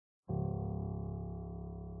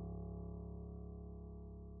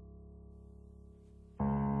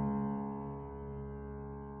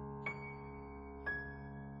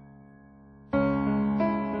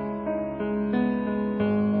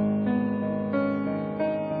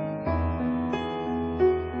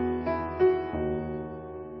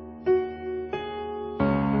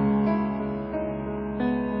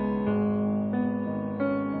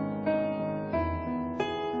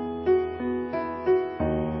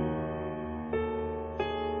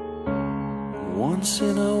Once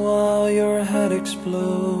in a while your head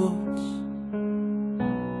explodes,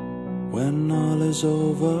 when all is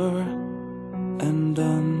over and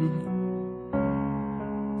done.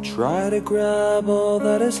 Try to grab all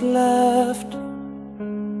that is left,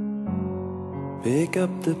 pick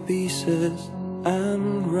up the pieces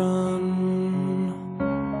and run.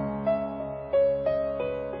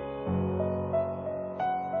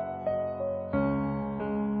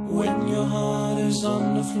 When your heart is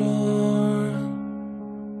on the floor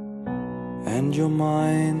and your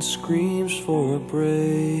mind screams for a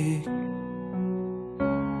break,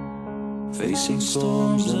 facing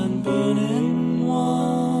storms and burning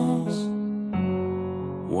walls,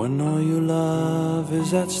 when all you love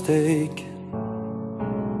is at stake,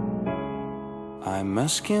 I'm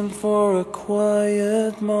asking for a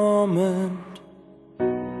quiet moment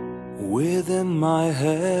within my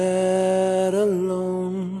head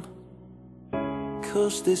alone.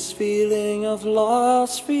 'Cause this feeling of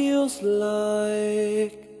loss feels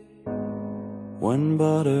like when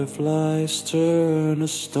butterflies turn to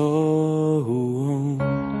stone.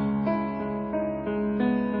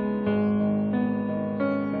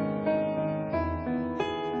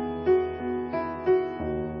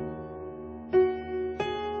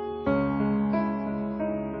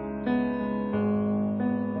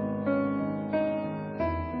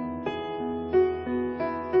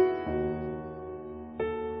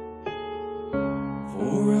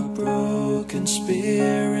 For a broken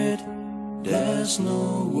spirit, there's no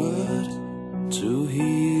word to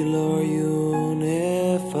heal or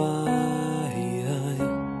unify.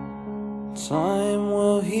 Time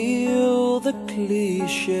will heal, the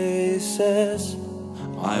cliché says.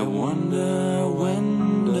 I wonder when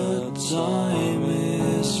the time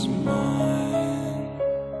is mine.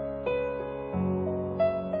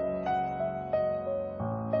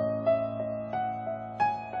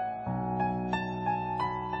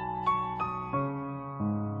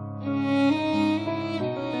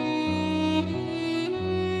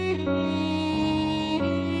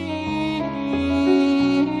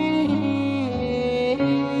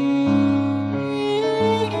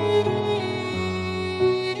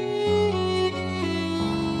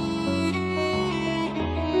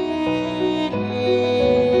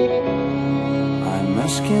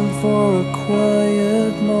 Asking for a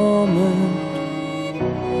quiet moment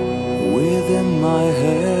within my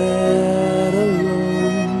head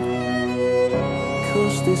alone.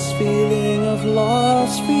 'Cause this feeling of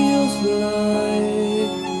loss feels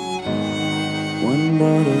like when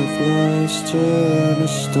butterflies turn to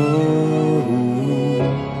stone.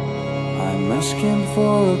 I'm asking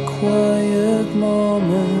for a quiet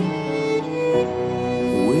moment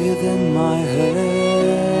within my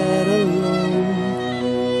head alone.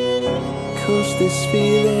 'Cause this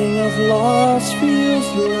feeling of loss feels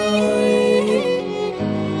like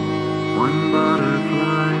when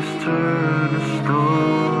butterflies turn to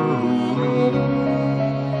stone.